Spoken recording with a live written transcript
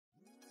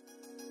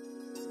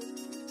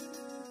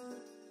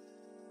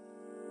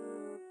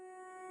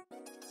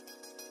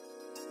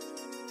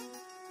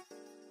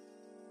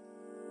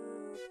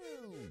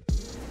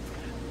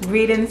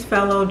Greetings,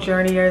 fellow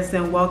journeyers,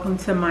 and welcome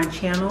to my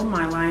channel,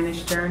 My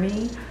Lioness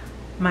Journey.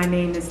 My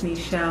name is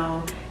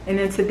Nechelle, and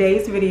in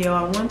today's video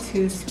I want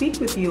to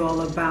speak with you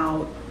all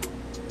about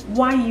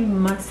why you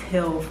must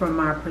heal from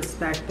my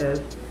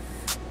perspective.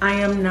 I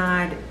am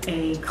not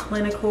a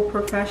clinical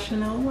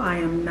professional, I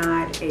am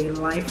not a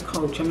life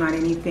coach, I'm not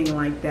anything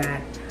like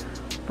that.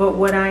 But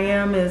what I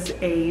am is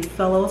a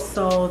fellow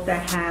soul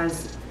that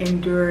has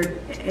endured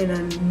an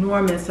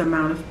enormous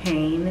amount of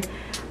pain.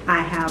 I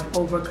have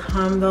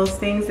overcome those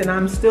things and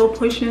I'm still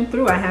pushing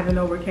through. I haven't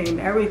overcame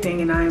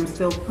everything and I am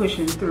still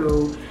pushing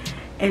through.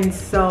 And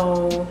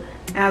so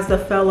as a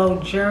fellow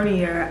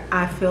journeyer,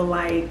 I feel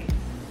like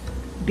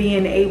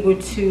being able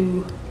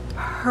to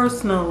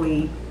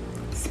personally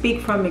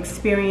speak from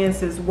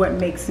experience is what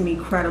makes me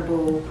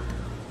credible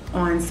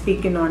on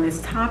speaking on this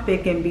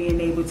topic and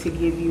being able to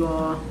give you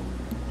all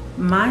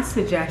my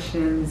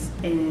suggestions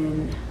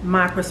and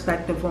my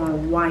perspective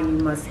on why you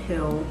must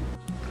heal.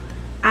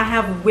 I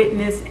have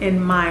witnessed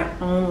in my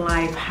own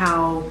life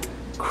how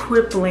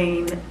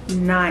crippling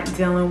not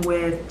dealing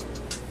with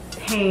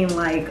pain,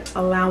 like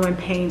allowing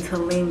pain to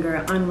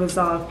linger,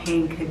 unresolved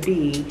pain could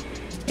be,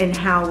 and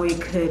how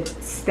it could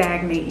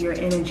stagnate your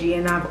energy.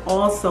 And I've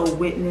also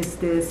witnessed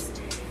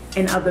this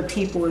in other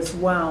people as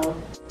well.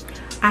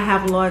 I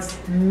have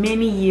lost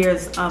many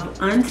years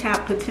of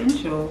untapped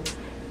potential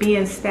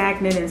being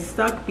stagnant and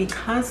stuck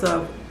because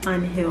of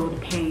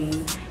unhealed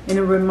pain. And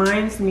it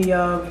reminds me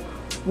of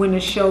when the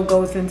show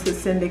goes into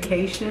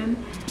syndication,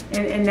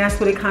 and that's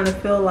what it kind of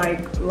feels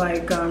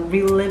like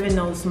reliving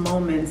those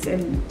moments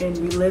and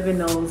reliving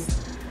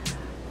those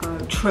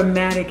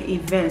traumatic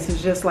events.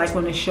 It's just like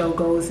when the show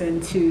goes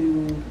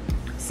into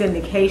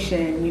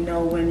syndication, you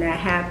know, when that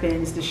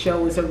happens, the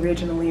show is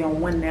originally on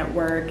one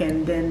network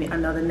and then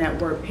another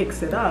network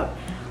picks it up.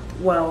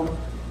 Well,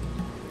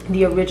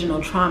 the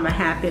original trauma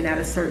happened at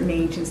a certain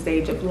age and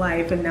stage of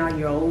life, and now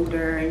you're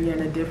older and you're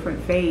in a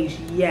different phase,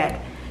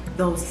 yet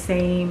those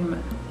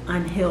same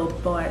unhealed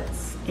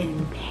thoughts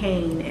and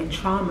pain and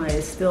trauma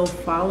is still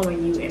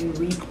following you and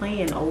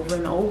replaying over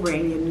and over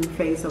in your new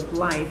phase of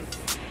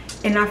life.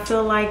 And I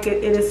feel like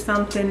it is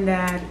something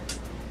that,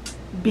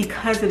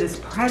 because it is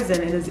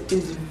present, it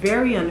is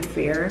very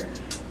unfair,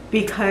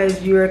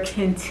 because you're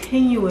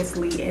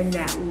continuously in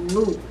that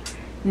loop,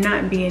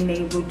 not being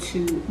able to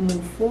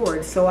move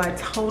forward. So I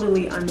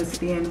totally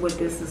understand what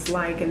this is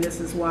like, and this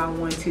is why I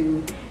want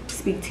to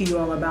speak to you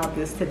all about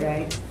this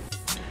today.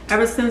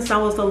 Ever since I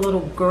was a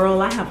little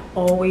girl, I have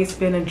always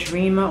been a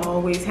dreamer,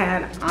 always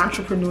had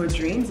entrepreneur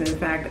dreams, in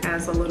fact,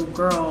 as a little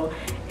girl.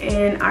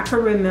 And I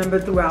can remember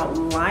throughout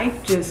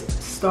life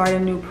just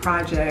starting new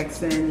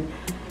projects and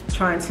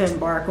trying to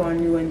embark on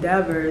new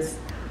endeavors.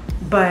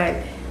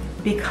 But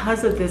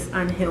because of this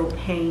unhealed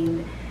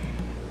pain,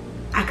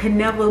 I could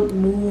never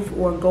move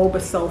or go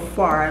but so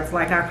far. It's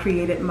like I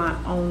created my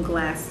own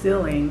glass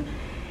ceiling.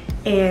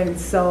 And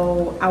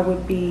so I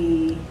would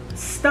be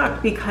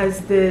stuck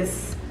because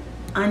this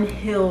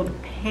unhealed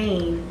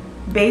pain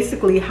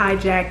basically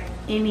hijacked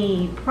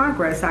any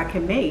progress I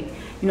can make.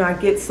 You know, I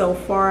get so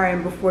far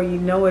and before you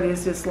know it,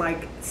 it's just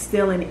like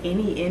stealing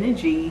any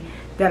energy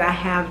that I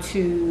have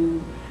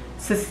to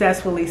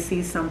successfully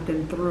see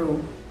something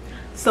through.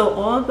 So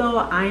although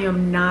I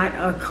am not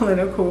a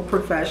clinical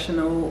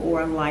professional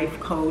or a life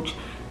coach,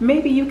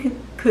 maybe you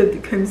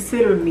could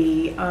consider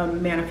me a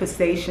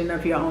manifestation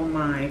of your own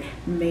mind.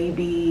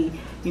 Maybe,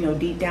 you know,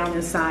 deep down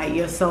inside,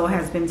 your soul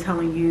has been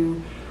telling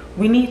you,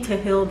 we need to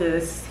heal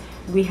this.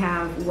 We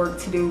have work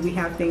to do. We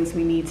have things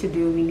we need to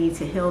do. We need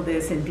to heal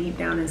this. And deep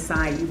down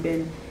inside, you've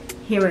been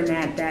hearing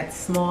that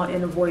small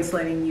inner voice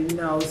letting you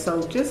know.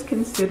 So just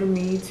consider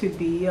me to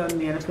be a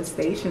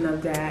manifestation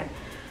of that.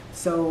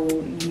 So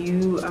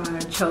you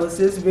chose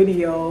this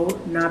video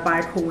not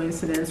by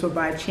coincidence or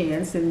by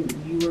chance, and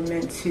you were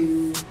meant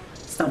to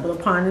stumble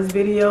upon this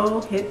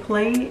video, hit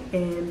play,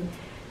 and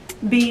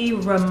be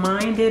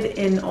reminded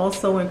and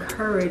also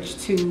encouraged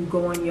to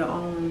go on your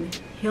own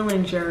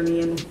healing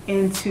journey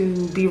and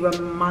to be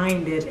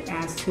reminded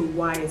as to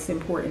why it's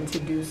important to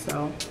do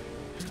so.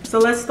 So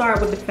let's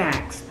start with the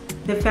facts.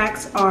 The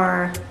facts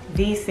are,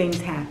 these things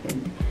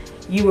happened.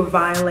 You were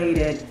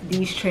violated.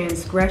 These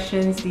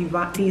transgressions,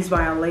 these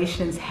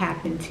violations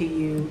happened to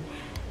you.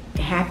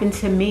 It happened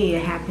to me.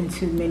 It happened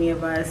to many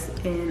of us.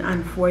 And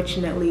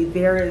unfortunately,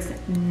 there is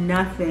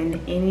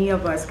nothing any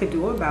of us could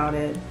do about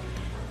it.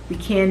 We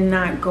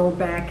cannot go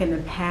back in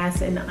the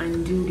past and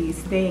undo these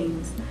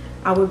things.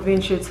 I would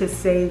venture to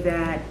say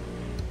that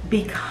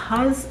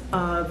because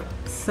of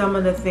some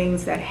of the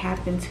things that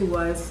happened to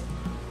us,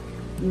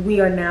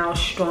 we are now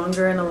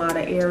stronger in a lot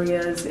of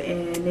areas.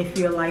 And if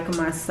you're like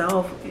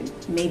myself,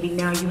 maybe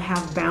now you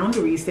have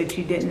boundaries that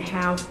you didn't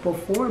have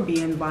before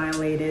being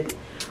violated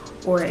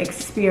or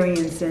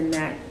experiencing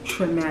that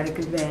traumatic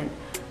event.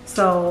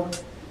 So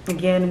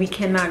again, we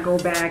cannot go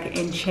back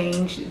and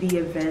change the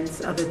events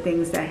of the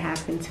things that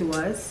happened to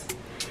us.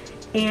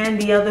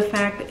 And the other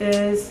fact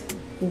is,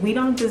 we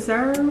don't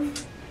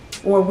deserve,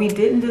 or we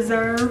didn't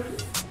deserve,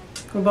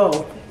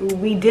 both.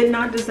 We did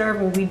not deserve,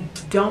 and we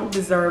don't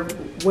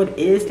deserve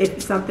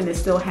if something is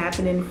still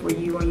happening for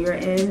you on your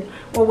end,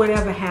 or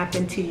whatever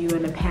happened to you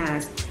in the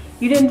past.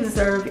 You didn't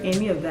deserve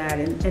any of that,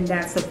 and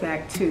that's a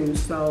fact too.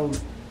 So,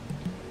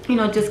 you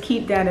know, just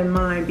keep that in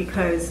mind,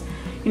 because,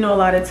 you know, a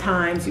lot of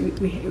times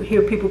we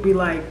hear people be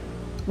like,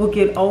 we'll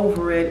get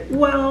over it.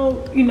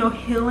 Well, you know,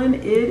 healing,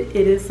 it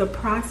is a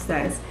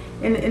process,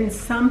 and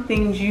some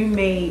things you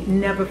may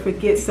never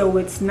forget. So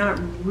it's not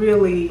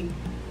really,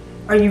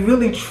 are you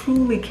really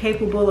truly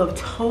capable of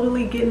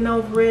totally getting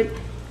over it?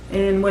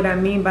 And what I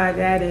mean by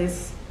that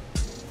is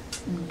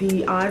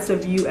the odds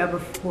of you ever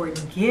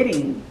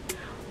forgetting,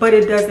 but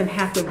it doesn't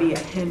have to be a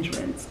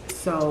hindrance.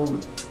 So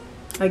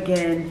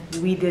again,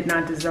 we did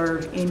not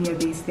deserve any of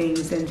these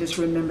things, and just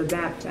remember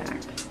that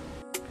fact.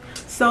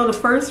 So the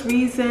first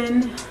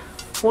reason,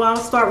 well, I'll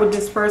start with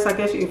this first, I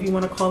guess, if you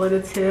want to call it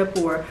a tip,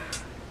 or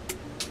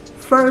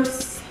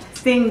first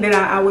thing that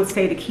I would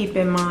say to keep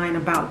in mind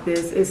about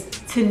this is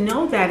to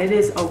know that it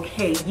is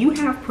okay. You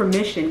have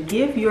permission.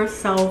 Give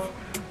yourself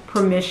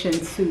permission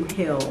to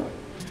heal.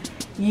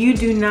 You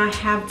do not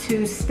have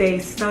to stay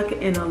stuck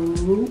in a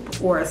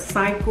loop or a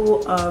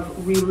cycle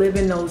of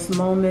reliving those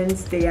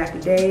moments day after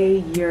day,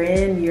 year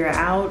in, year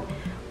out.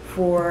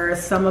 For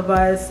some of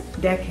us,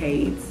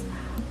 decades.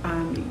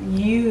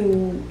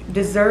 You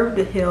deserve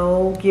to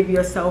heal. Give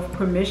yourself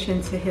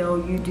permission to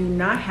heal. You do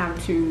not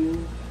have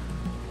to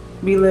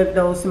relive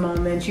those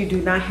moments. You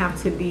do not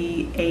have to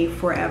be a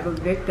forever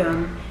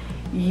victim.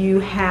 You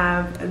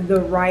have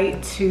the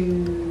right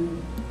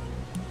to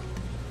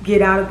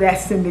get out of that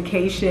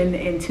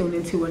syndication and tune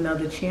into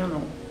another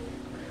channel.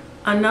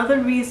 Another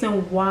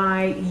reason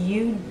why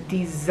you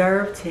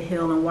deserve to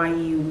heal and why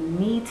you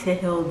need to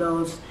heal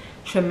those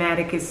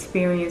traumatic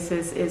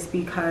experiences is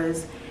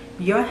because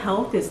your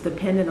health is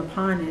dependent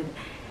upon it.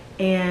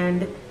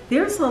 And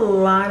there's a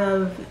lot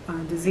of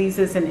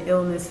diseases and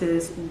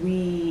illnesses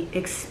we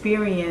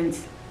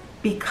experience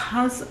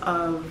because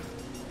of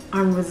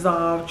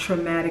unresolved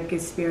traumatic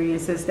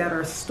experiences that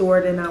are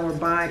stored in our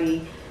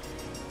body,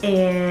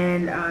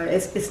 and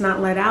it's not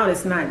let out,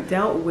 it's not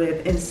dealt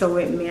with, and so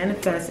it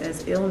manifests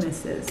as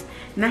illnesses.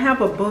 And I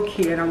have a book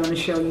here that I want to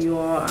show you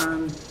all.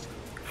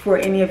 For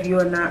any of you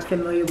who are not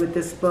familiar with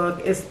this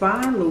book, it's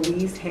by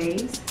Louise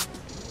Hayes.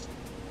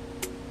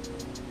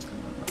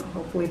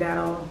 Hopefully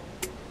that'll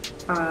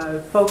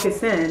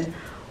focus in.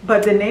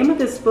 But the name of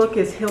this book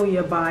is Heal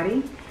Your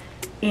Body,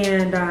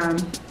 and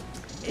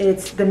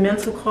it's the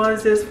mental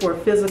causes for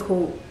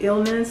physical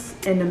illness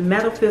and the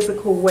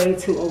metaphysical way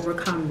to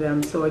overcome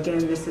them. So again,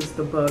 this is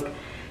the book.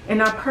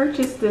 And I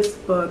purchased this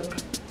book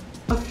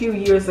a few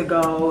years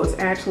ago. I was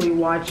actually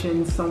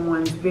watching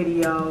someone's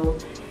video,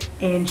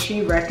 and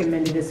she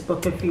recommended this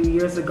book a few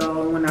years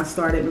ago. And when I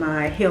started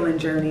my healing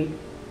journey,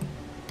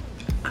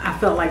 I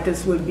felt like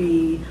this would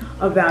be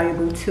a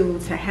valuable tool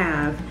to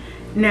have.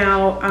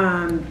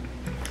 Now,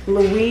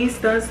 Louise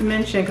does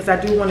mention, because I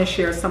do want to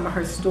share some of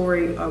her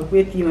story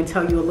with you and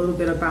tell you a little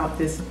bit about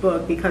this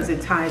book, because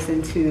it ties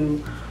into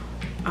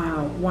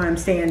why I'm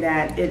saying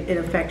that it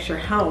affects your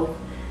health.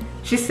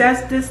 She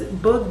says this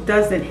book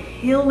doesn't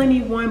heal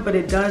anyone, but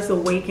it does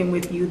awaken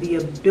with you the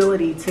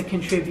ability to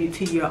contribute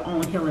to your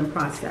own healing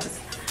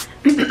process.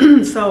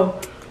 So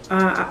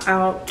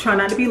I'll try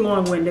not to be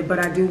long-winded, but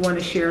I do want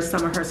to share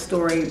some of her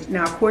story.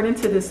 Now, according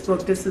to this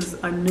book, this is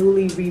a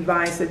newly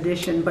revised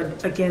edition,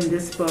 but again,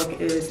 this book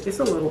it's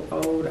a little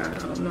old. I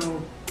don't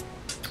know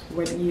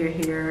what year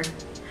here.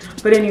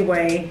 But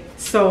anyway,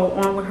 so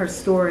on with her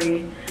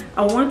story.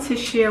 I want to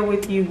share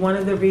with you one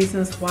of the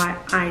reasons why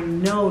I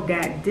know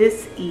that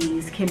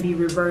dis-ease can be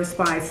reversed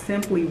by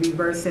simply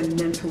reversing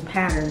mental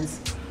patterns.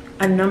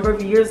 A number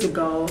of years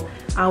ago,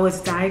 I was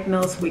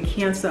diagnosed with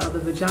cancer of the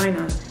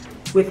vagina.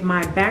 With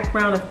my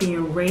background of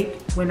being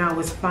raped when I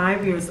was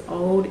 5 years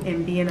old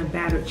and being a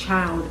battered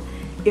child,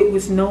 it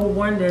was no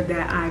wonder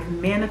that I've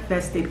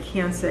manifested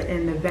cancer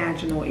in the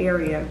vaginal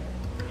area.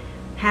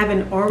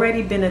 Having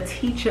already been a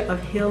teacher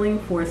of healing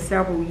for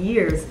several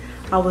years,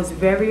 I was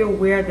very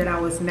aware that I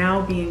was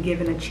now being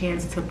given a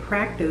chance to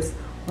practice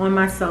on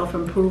myself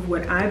and prove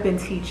what I've been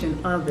teaching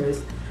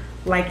others.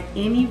 Like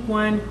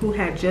anyone who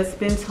had just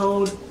been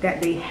told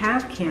that they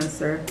have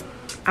cancer,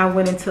 I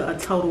went into a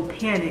total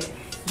panic.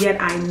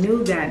 Yet I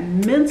knew that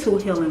mental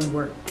healing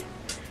worked.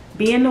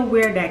 Being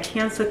aware that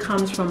cancer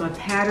comes from a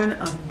pattern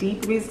of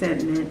deep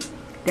resentment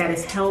that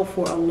is held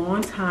for a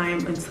long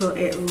time until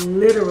it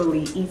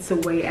literally eats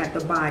away at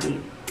the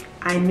body.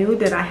 I knew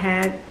that I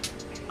had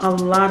a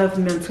lot of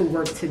mental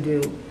work to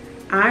do.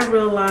 I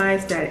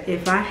realized that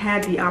if I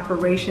had the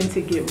operation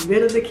to get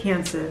rid of the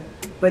cancer,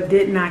 but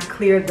did not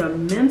clear the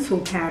mental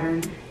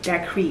pattern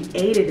that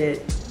created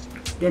it,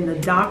 then the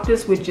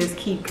doctors would just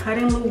keep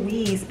cutting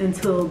Louise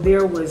until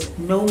there was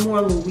no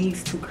more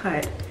Louise to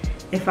cut.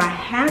 If I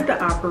had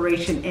the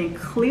operation and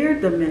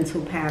cleared the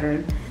mental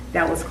pattern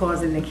that was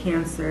causing the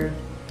cancer,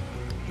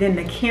 then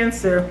the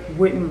cancer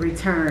wouldn't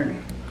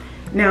return.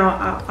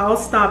 Now, I'll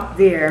stop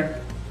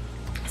there.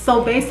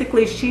 So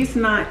basically, she's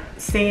not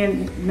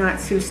saying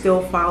not to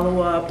still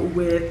follow up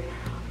with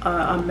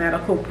a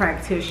medical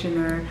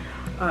practitioner.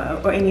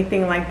 or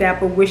anything like that.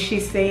 But what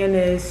she's saying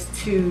is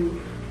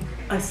to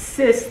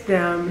assist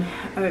them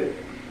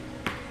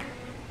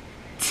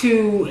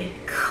to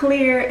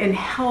clear and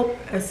help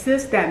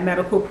assist that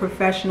medical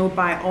professional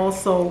by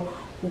also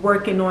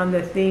working on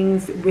the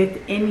things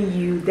within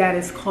you that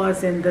is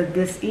causing the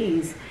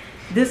dis-ease.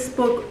 This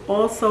book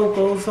also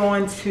goes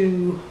on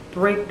to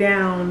break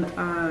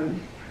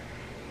down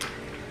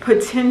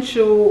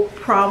potential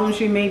problems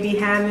you may be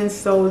having,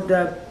 so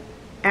the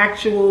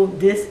actual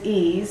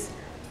dis-ease,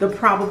 the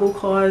probable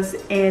cause,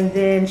 and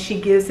then she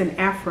gives an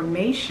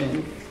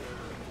affirmation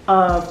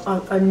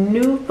of a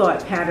new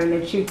thought pattern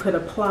that you could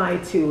apply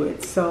to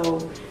it.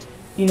 So,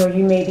 you know,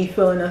 you may be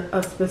feeling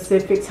a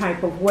specific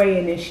type of way,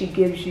 and then she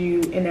gives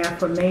you an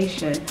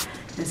affirmation.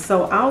 And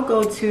so I'll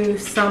go to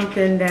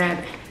something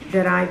that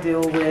I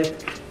deal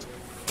with,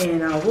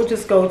 and we'll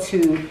just go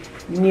to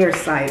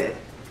nearsighted.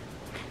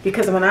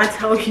 Because when I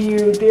tell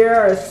you, there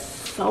are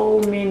so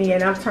many,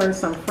 and I've turned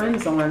some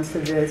friends on to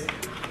this,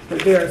 but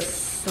there are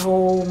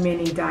so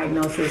many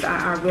diagnoses.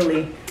 I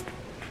really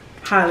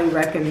highly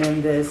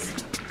recommend this.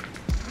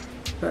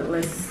 But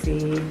let's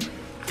see.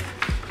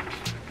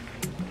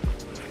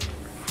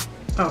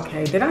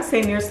 Okay, did I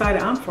say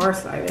nearsighted? I'm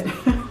farsighted.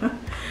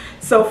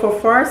 So for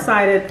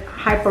farsighted,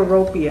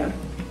 hyperopia.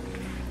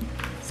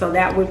 So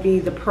that would be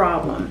the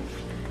problem.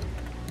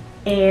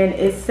 And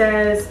it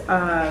says,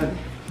 oh,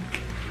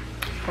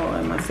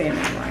 am I saying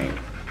that right?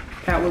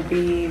 That would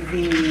be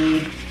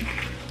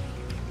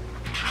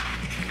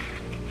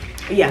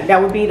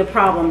that would be the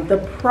problem. The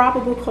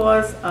probable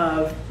cause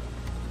of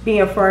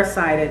being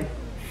farsighted,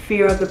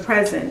 fear of the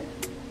present,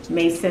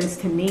 made sense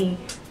to me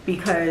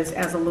because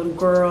as a little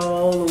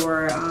girl,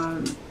 or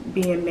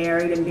being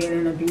married and being in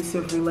an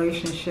abusive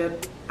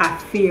relationship, I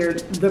feared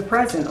the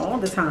present all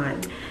the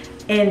time.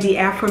 And the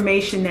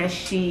affirmation that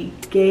she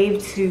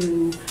gave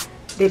to,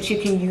 that you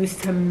can use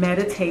to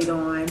meditate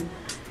on,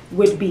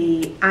 would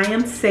be, I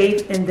am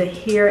safe in the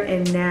here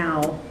and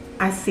now.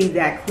 I see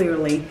that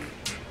clearly.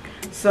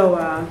 So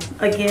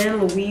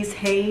again, Louise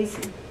Hay's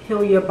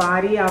Heal Your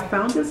Body. I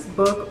found this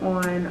book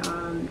on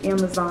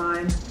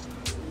Amazon.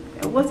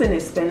 It wasn't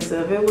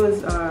expensive. It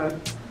was a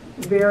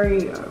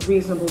very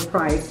reasonable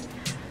price.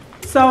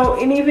 So,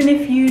 and even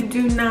if you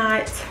do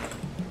not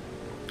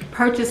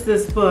purchase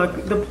this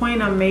book, the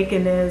point I'm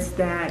making is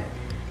that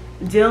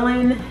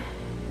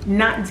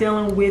not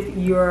dealing with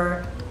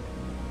your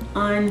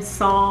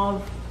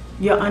unresolved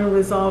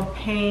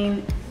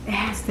pain, it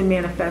has to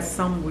manifest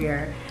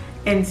somewhere.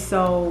 And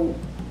so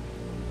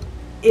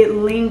it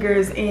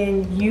lingers,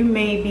 and you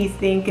may be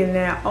thinking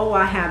that, oh,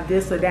 I have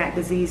this or that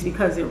disease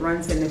because it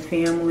runs in the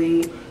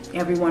family.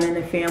 Everyone in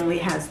the family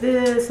has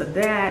this or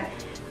that.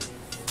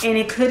 And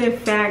it could, in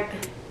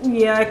fact,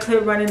 yeah, it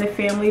could run in the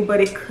family, but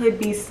it could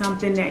be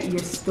something that you're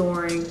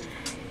storing.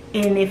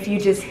 And if you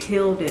just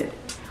healed it,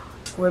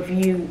 or if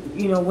you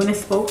went and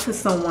spoke to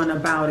someone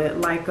about it,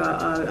 like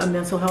a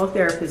mental health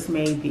therapist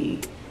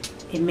maybe,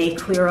 it may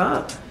clear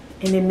up.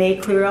 And it may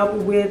clear up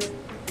with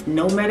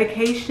no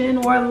medication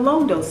or a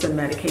low dose of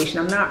medication.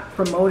 I'm not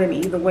promoting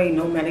either way,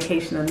 no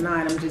medication or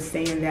not. I'm just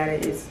saying that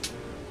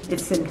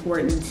it's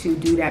important to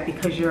do that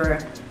because your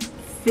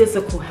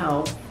physical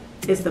health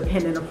is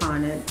dependent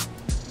upon it.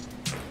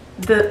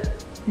 The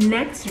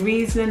next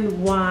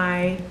reason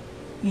why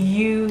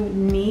you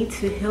need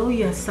to heal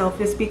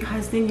yourself is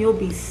because then you'll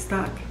be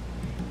stuck.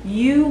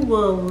 You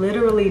will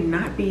literally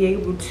not be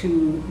able to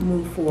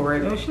move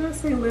forward. Or should I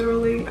say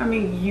literally? I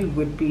mean, you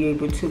would be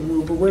able to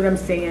move, but what I'm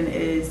saying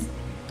is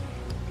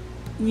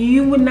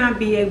you would not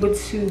be able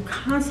to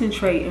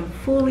concentrate and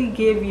fully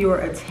give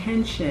your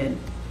attention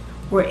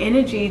or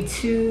energy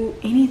to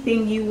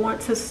anything you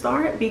want to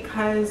start,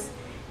 because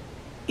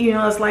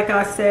it's like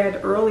I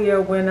said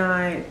earlier when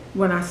I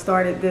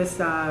started this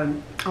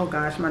oh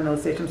gosh, my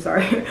nose itch, I'm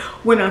sorry.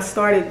 When I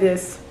started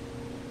this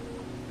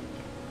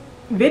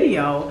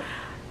video,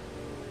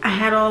 I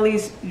had all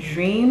these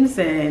dreams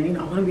and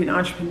I want to be an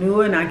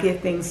entrepreneur and I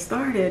get things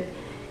started.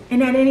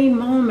 And at any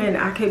moment,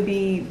 I could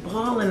be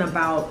bawling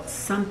about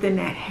something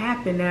that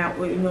happened that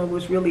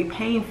was really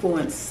painful,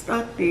 and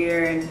stuck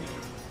there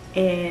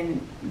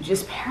and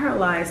just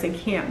paralyzed and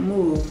can't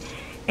move.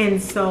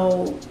 And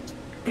so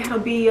that'll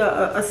be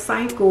a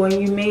cycle, and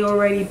you may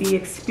already be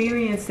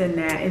experiencing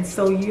that. And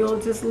so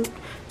you'll just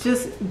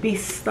be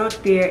stuck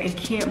there and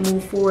can't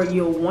move forward.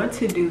 You'll want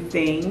to do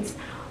things,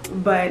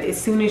 but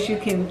as soon as you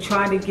can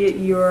try to get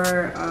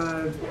your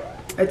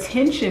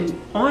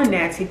attention on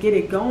that to get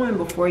it going,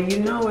 before you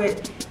know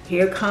it,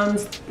 here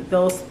comes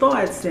those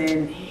thoughts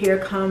and here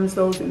comes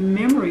those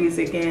memories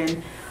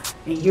again,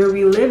 and you're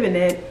reliving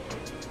it,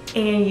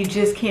 and you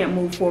just can't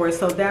move forward.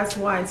 So that's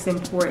why it's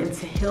important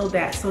to heal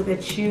that, so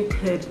that you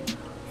could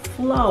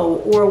flow,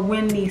 or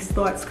when these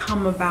thoughts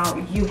come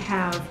about, you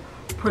have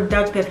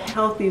productive,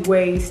 healthy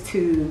ways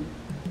to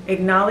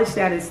acknowledge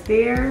that it's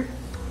there,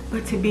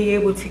 but to be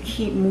able to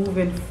keep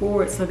moving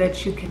forward so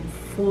that you can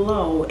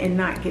flow and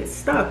not get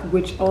stuck,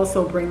 which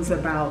also brings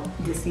about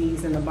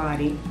disease in the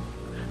body.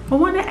 I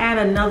want to add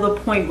another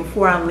point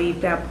before I leave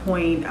that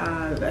point,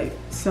 like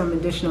some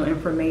additional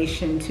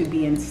information to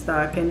being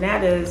stuck, and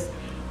that is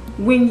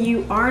when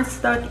you are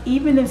stuck,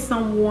 even if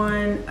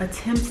someone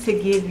attempts to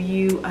give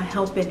you a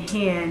helping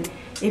hand,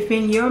 if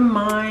in your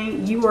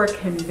mind you are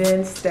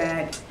convinced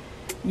that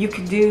you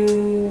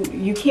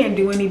can't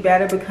do any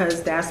better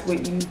because that's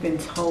what you've been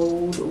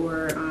told,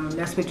 or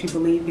that's what you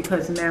believe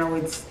because now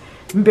it's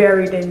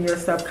buried in your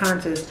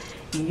subconscious,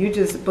 you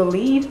just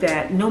believe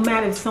that no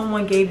matter if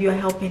someone gave you a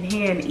helping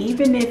hand,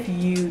 even if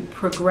you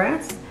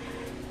progress,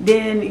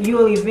 then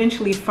you'll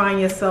eventually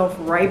find yourself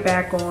right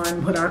back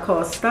on what I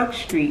call stuck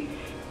street,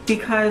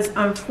 because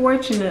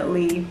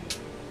unfortunately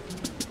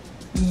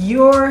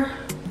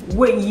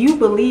what you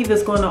believe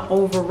is going to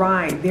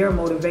override their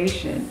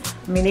motivation.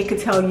 I mean, they could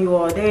tell you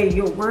all day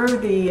you're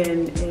worthy,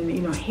 and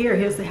you know,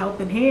 here's the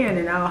helping hand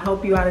and I'll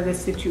help you out of this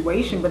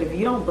situation. But if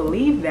you don't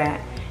believe that,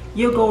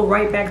 you'll go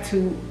right back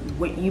to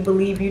what you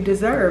believe you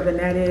deserve, and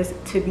that is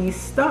to be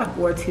stuck,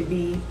 or to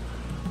be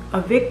a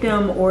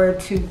victim, or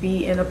to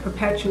be in a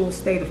perpetual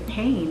state of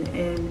pain.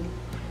 And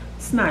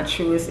it's not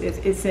true,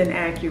 it's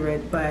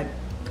inaccurate, but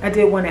I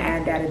did want to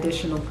add that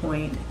additional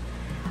point.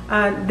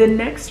 The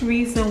next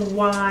reason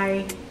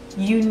why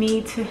you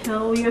need to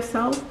heal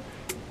yourself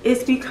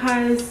is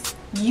because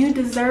you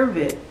deserve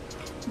it.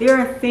 There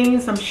are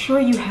things, I'm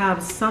sure you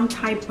have some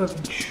type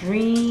of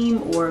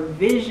dream or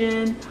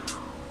vision,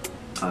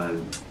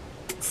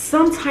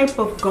 some type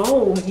of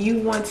goal you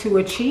want to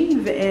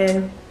achieve,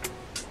 and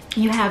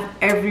you have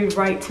every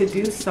right to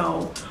do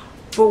so.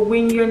 But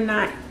when you're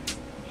not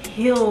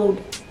healed,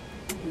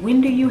 when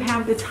do you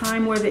have the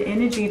time or the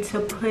energy to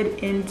put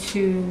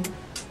into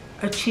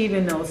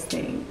achieving those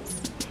things?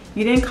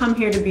 You didn't come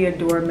here to be a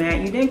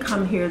doormat. You didn't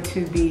come here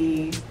to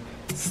be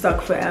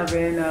stuck forever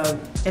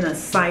in a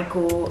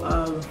cycle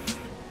of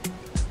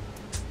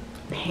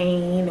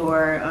pain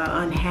or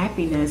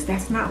unhappiness.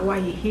 That's not why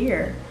you're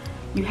here.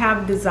 You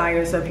have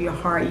desires of your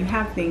heart. You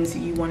have things that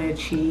you want to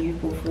achieve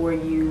before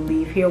you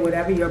leave here.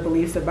 Whatever your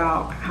beliefs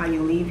about how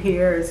you leave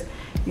here is,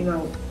 you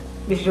know,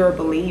 is your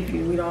belief.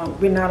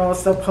 We're not all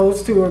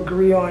supposed to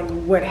agree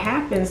on what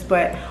happens,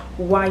 but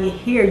while you're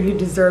here, you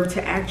deserve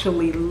to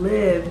actually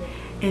live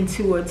and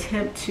to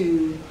attempt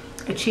to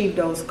achieve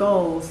those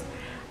goals.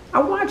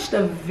 I watched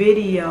a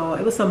video,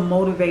 it was a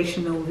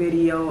motivational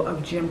video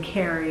of Jim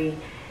Carrey,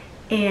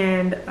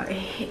 and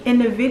in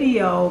the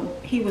video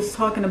he was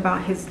talking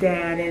about his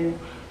dad, and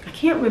I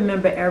can't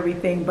remember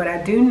everything, but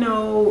I do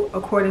know,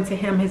 according to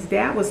him, his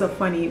dad was a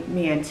funny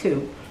man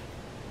too.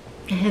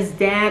 His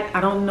dad,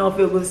 I don't know if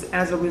it was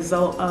as a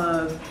result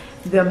of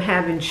them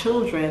having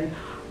children,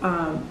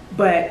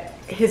 but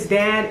his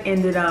dad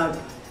ended up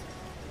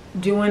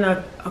doing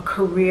a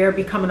career,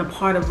 becoming a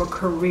part of a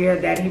career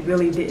that he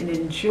really didn't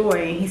enjoy.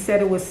 And he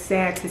said it was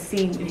sad to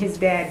see when his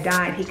dad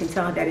died. He can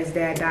tell that his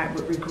dad died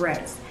with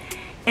regrets.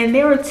 And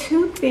there are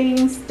two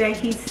things that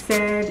he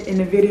said in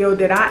the video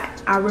that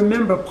I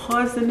remember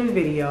pausing the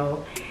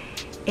video,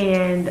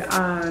 and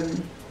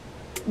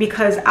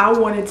because I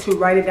wanted to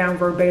write it down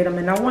verbatim,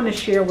 and I want to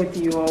share with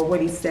you all what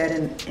he said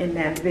in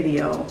that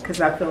video, because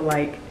I feel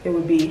like it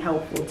would be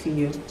helpful to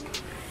you.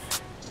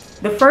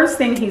 The first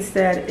thing he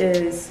said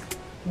is,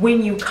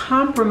 when you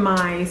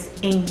compromise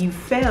and you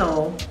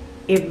fail,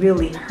 it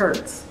really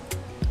hurts.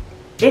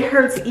 It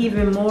hurts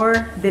even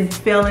more than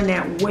failing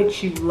at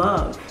what you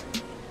love.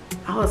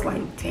 I was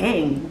like,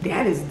 dang,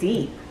 that is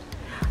deep.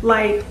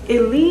 Like,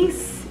 at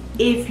least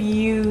if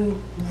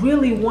you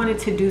really wanted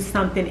to do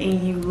something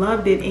and you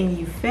loved it and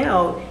you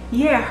failed,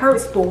 yeah, it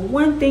hurts, but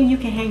one thing you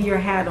can hang your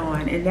hat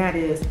on, and that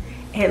is,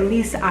 at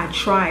least I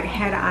tried.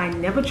 Had I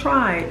never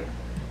tried,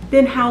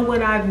 then how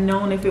would I have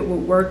known if it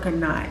would work or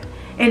not?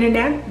 And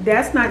then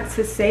that's not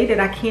to say that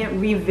I can't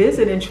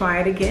revisit and try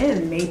it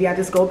again. Maybe I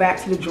just go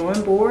back to the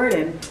drawing board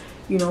and,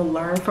 you know,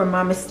 learn from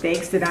my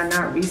mistakes. Did I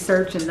not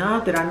research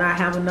enough? Did I not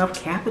have enough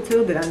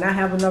capital? Did I not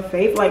have enough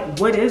faith? Like,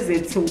 what is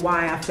it to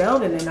why I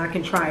failed? And then I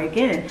can try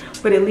again.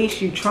 But at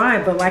least you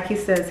tried. But like he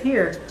says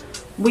here,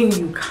 when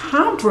you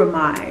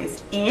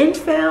compromise and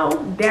fail,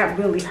 that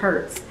really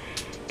hurts.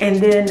 And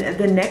then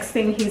the next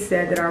thing he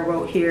said that I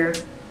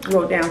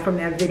wrote down from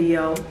that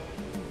video,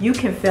 you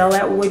can fail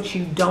at what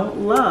you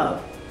don't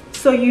love,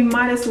 so you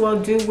might as well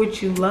do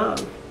what you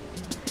love.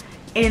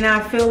 And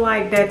I feel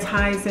like that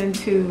ties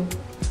into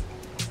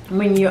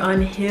when you're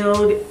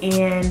unhealed,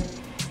 and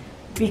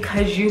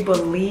because you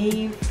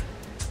believe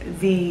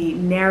the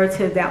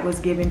narrative that was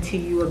given to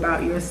you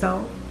about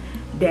yourself,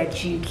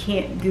 that you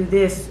can't do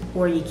this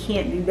or you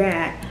can't do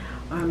that,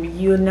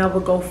 you'll never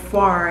go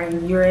far,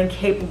 and you're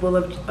incapable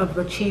of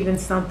achieving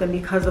something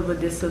because of a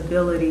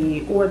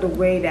disability or the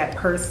way that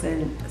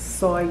person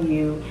saw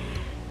you.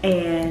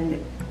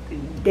 And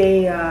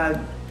they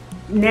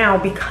now,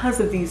 because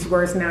of these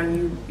words, now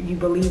you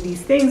believe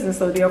these things, and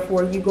so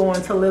therefore you go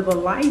on to live a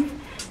life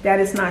that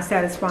is not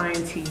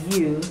satisfying to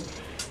you,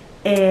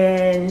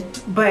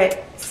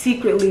 but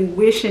secretly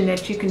wishing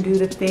that you can do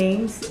the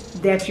things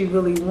that you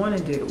really want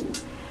to do.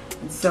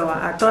 So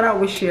I thought I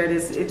would share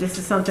this. This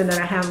is something that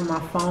I have on my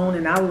phone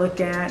and I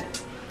look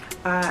at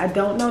I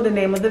don't know the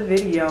name of the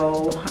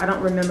video. I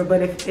don't remember,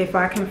 but if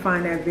I can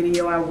find that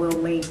video, I will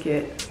link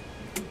it.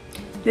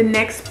 The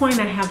next point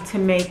I have to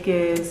make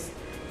is,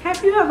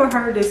 have you ever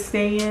heard the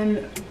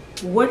saying,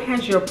 what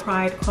has your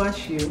pride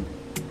cost you?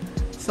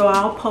 So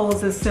I'll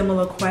pose a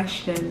similar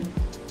question.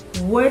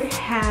 What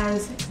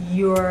has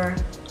your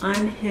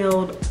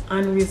unhealed,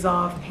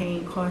 unresolved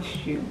pain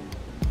cost you?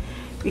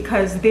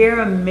 Because there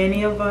are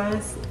many of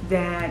us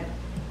that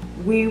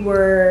we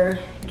were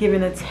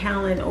given a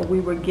talent or we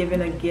were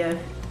given a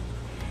gift,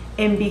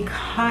 and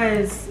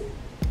because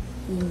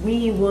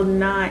we will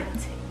not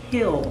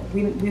heal,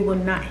 we will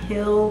not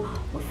heal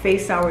or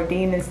face our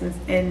demons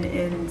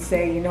and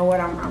say, you know what,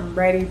 I'm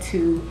ready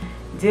to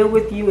deal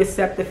with you,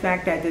 accept the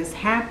fact that this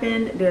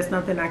happened, there's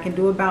nothing I can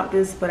do about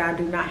this, but I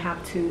do not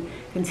have to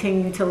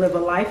continue to live a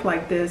life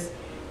like this.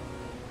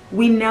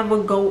 We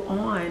never go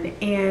on.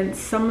 And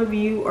some of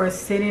you are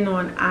sitting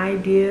on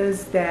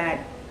ideas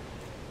that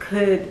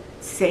could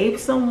save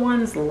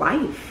someone's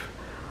life,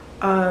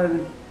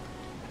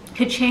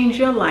 could change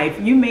your life.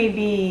 You may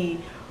be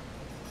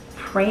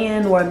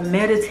praying or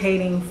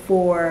meditating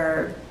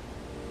for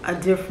a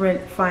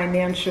different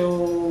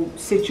financial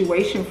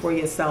situation for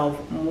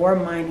yourself, more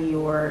money,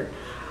 or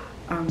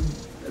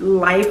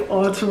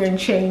life-altering,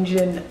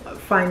 changing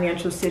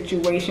financial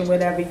situation,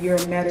 whatever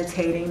you're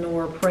meditating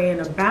or praying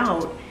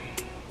about.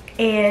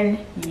 And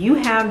you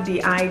have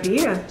the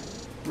idea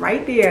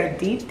right there,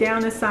 deep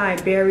down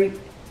inside, buried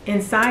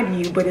inside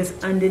you, but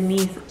it's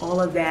underneath all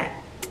of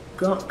that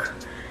gunk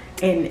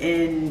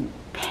and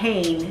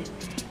pain.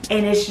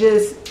 And it's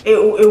just,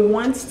 it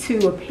wants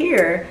to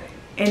appear,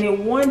 and it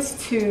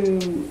wants to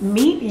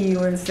meet you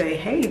and say,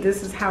 hey,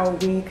 this is how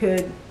we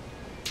could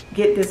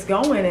get this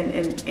going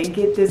and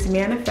get this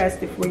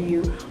manifested for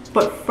you.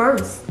 But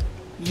first,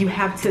 you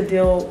have to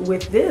deal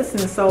with this.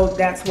 And so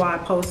that's why I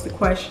posed the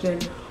question,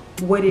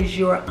 what is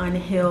your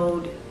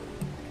unhealed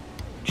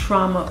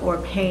trauma or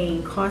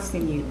pain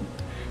costing you?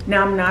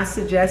 Now, I'm not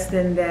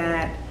suggesting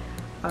that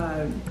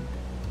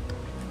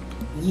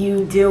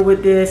you deal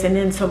with this and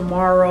then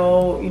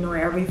tomorrow, you know,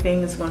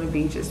 everything is going to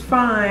be just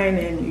fine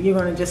and you're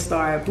going to just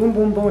start boom,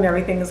 boom, boom,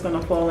 everything is going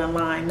to fall in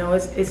line. No,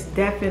 it's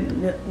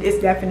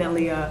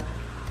definitely a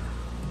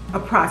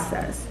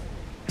process.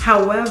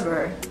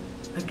 However,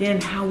 again,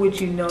 how would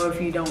you know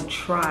if you don't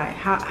try?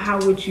 How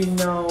would you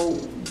know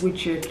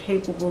what you're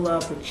capable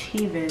of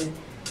achieving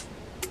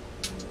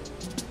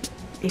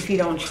if you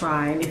don't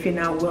try, and if you're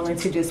not willing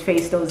to just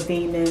face those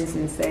demons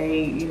and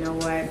say, you know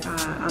what,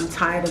 I'm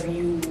tired of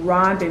you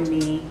robbing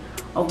me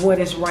of what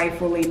is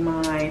rightfully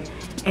mine,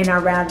 and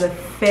I'd rather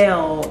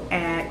fail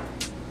at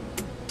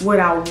what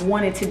I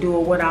wanted to do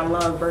or what I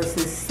love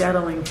versus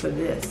settling for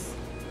this.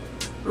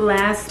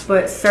 Last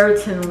but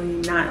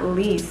certainly not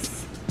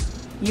least,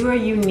 you're a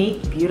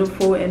unique,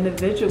 beautiful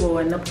individual,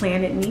 and the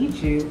planet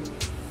needs you.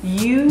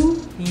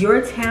 You,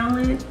 your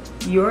talent,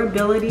 your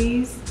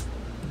abilities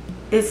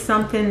is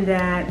something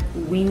that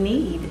we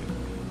need.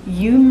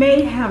 You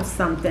may have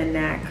something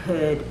that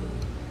could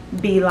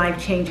be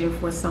life-changing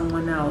for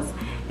someone else,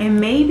 and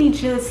maybe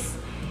just,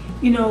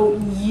 you know,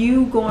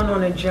 you going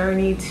on a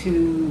journey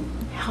to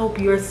help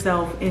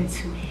yourself and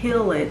to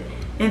heal it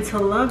and to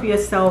love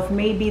yourself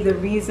may be the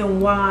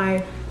reason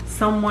why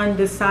someone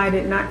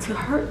decided not to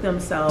hurt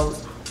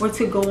themselves or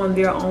to go on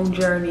their own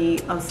journey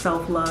of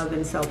self-love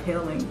and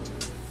self-healing.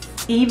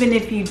 Even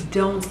if you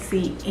don't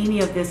see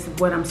any of this,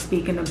 what I'm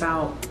speaking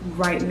about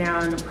right now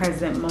in the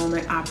present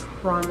moment, I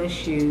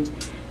promise you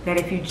that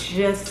if you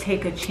just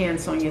take a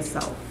chance on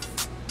yourself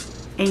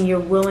and you're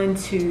willing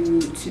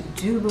to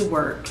do the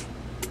work,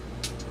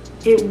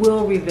 it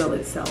will reveal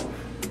itself.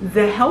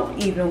 The help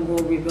even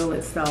will reveal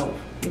itself.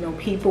 You know,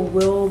 people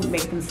will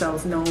make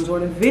themselves known, or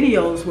the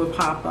videos will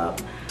pop up,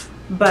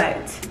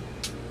 but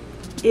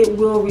it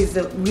will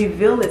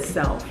reveal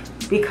itself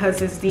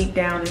because it's deep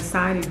down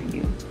inside of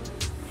you.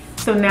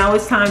 So now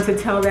it's time to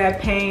tell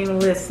that pain,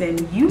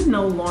 listen, you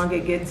no longer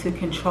get to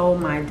control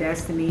my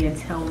destiny and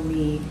tell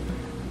me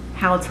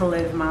how to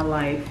live my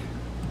life.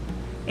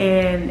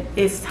 And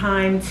it's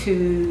time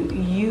to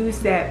use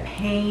that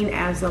pain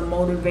as a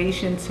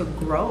motivation to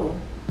grow.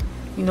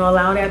 You know,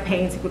 allow that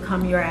pain to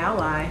become your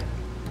ally.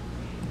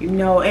 You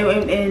know,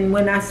 and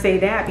when I say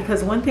that,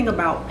 because one thing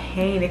about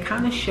pain, it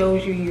kind of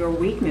shows you your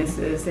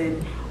weaknesses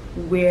and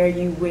where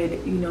you would,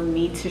 you know,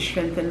 need to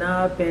strengthen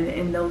up, and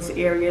in those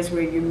areas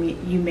where you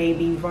may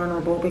be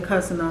vulnerable,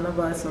 because none of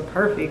us are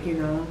perfect, you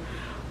know.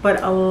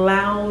 But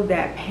allow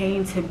that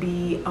pain to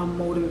be a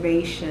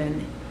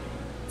motivation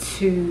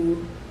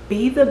to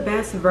be the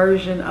best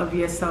version of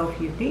yourself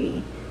you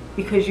be,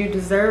 because you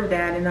deserve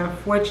that. And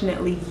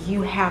unfortunately,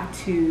 you have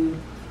to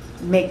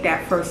make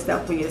that first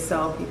step for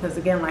yourself, because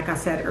again, like I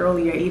said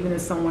earlier, even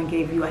if someone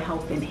gave you a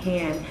helping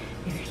hand,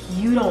 if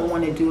you don't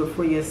want to do it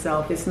for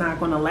yourself, it's not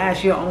going to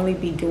last. You'll only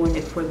be doing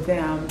it for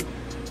them,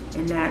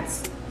 and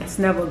that's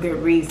never a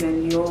good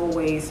reason. You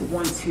always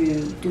want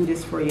to do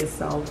this for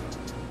yourself.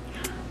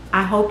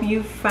 I hope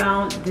you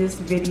found this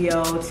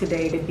video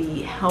today to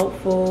be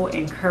helpful,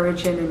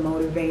 encouraging, and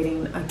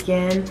motivating.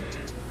 Again,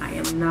 I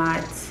am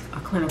not a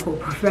clinical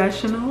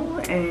professional,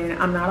 and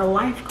I'm not a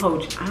life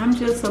coach. I'm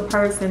just a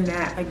person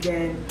that,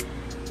 again,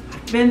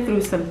 I've been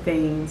through some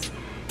things,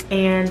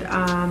 and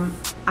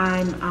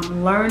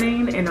I'm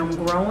learning and I'm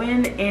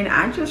growing, and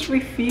I just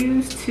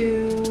refuse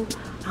to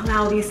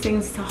allow these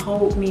things to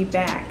hold me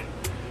back.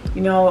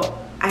 You know,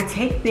 I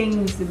take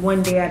things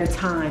one day at a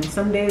time.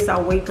 Some days I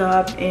wake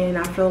up and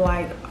I feel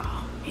like,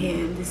 oh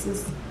man, this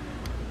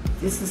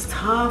is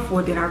tough,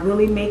 or did I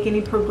really make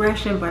any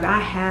progression? But I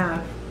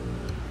have.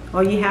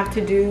 All you have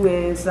to do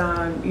is,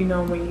 you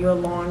know, when you're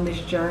along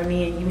this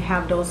journey and you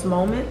have those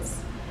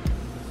moments,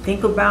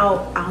 think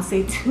about, I'll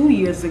say 2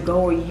 years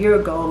ago or a year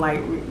ago,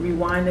 like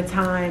rewind the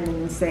time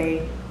and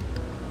say,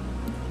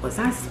 was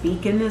I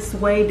speaking this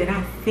way? Did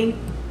I think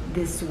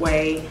this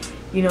way?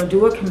 You know,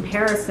 do a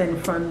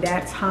comparison from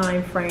that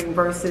time frame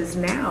versus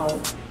now.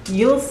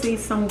 You'll see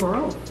some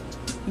growth.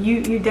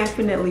 You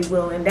definitely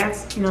will, and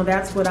that's, you know,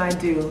 that's what I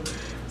do.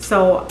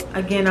 So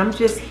again, I'm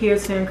just here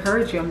to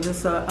encourage you. I'm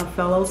just a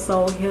fellow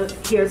soul here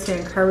to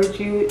encourage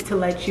you, to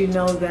let you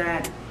know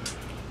that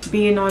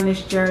being on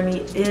this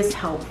journey is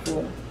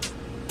helpful.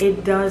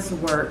 It does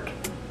work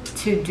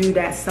to do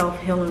that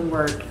self-healing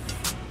work.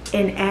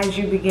 And as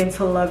you begin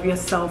to love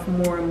yourself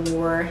more and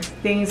more,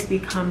 things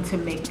become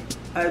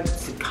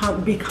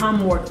become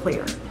more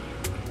clear.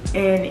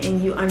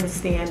 And you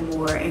understand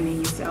more, and then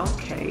you say,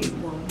 okay,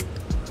 well,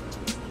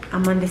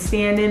 I'm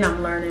understanding,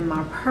 I'm learning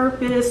my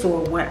purpose,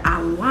 or what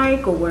I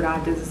like, or what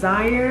I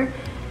desire,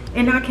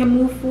 and I can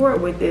move forward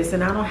with this,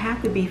 and I don't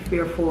have to be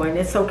fearful. And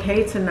it's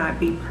okay to not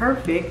be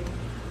perfect,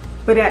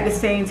 but at the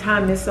same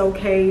time, it's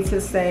okay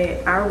to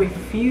say, I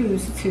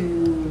refuse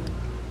to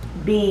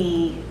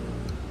be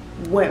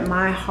what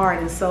my heart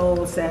and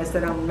soul says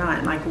that I'm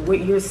not. Like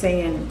what you're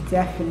saying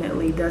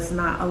definitely does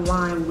not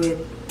align with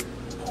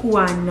who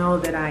I know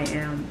that I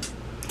am.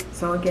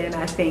 So again,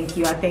 I thank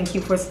you. I thank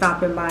you for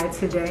stopping by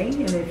today.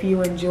 And if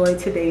you enjoyed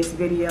today's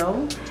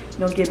video, you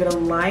know, give it a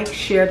like,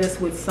 share this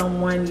with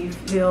someone you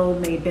feel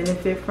may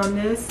benefit from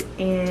this.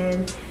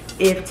 And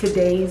if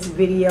today's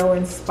video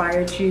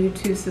inspired you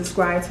to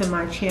subscribe to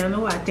my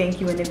channel, I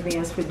thank you in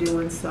advance for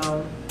doing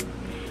so.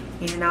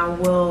 And I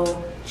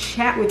will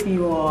chat with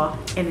you all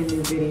in a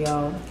new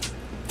video.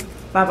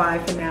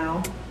 Bye-bye for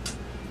now.